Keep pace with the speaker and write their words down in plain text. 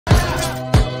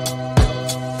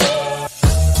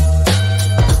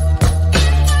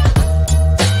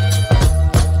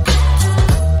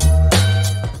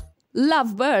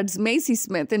Lovebirds Maisie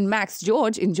Smith and Max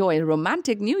George enjoy a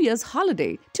romantic New Year's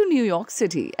holiday to New York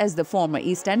City as the former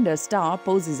EastEnders star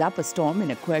poses up a storm in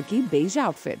a quirky beige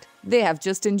outfit. They have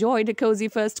just enjoyed a cozy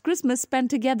first Christmas spent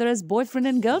together as boyfriend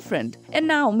and girlfriend. And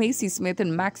now Maisie Smith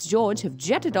and Max George have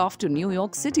jetted off to New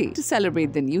York City to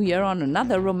celebrate the New Year on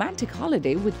another romantic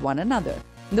holiday with one another.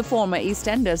 The former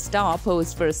EastEnders star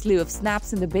posed for a slew of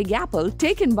snaps in the Big Apple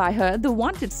taken by her the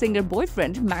wanted singer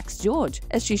boyfriend Max George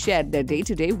as she shared their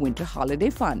day-to-day winter holiday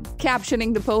fun.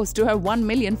 Captioning the post to her 1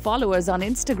 million followers on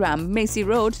Instagram, Maisie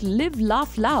wrote, "Live,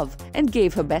 laugh, love," and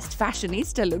gave her best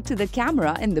fashionista look to the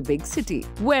camera in the big city.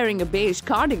 Wearing a beige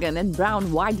cardigan and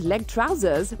brown wide-leg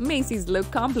trousers, Maisie's look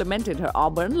complemented her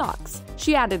auburn locks.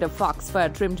 She added a fox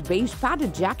fur-trimmed beige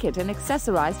padded jacket and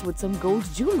accessorized with some gold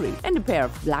jewelry and a pair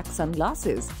of black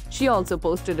sunglasses. She also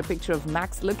posted a picture of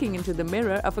Max looking into the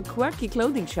mirror of a quirky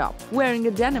clothing shop, wearing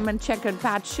a denim and checkered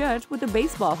patch shirt with a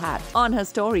baseball hat. On her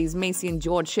stories, Maisie and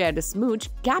George shared a smooch,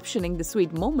 captioning the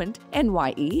sweet moment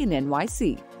NYE in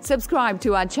NYC. Subscribe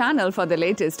to our channel for the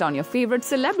latest on your favorite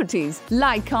celebrities.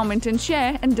 Like, comment and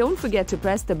share, and don't forget to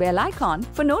press the bell icon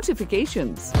for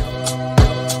notifications.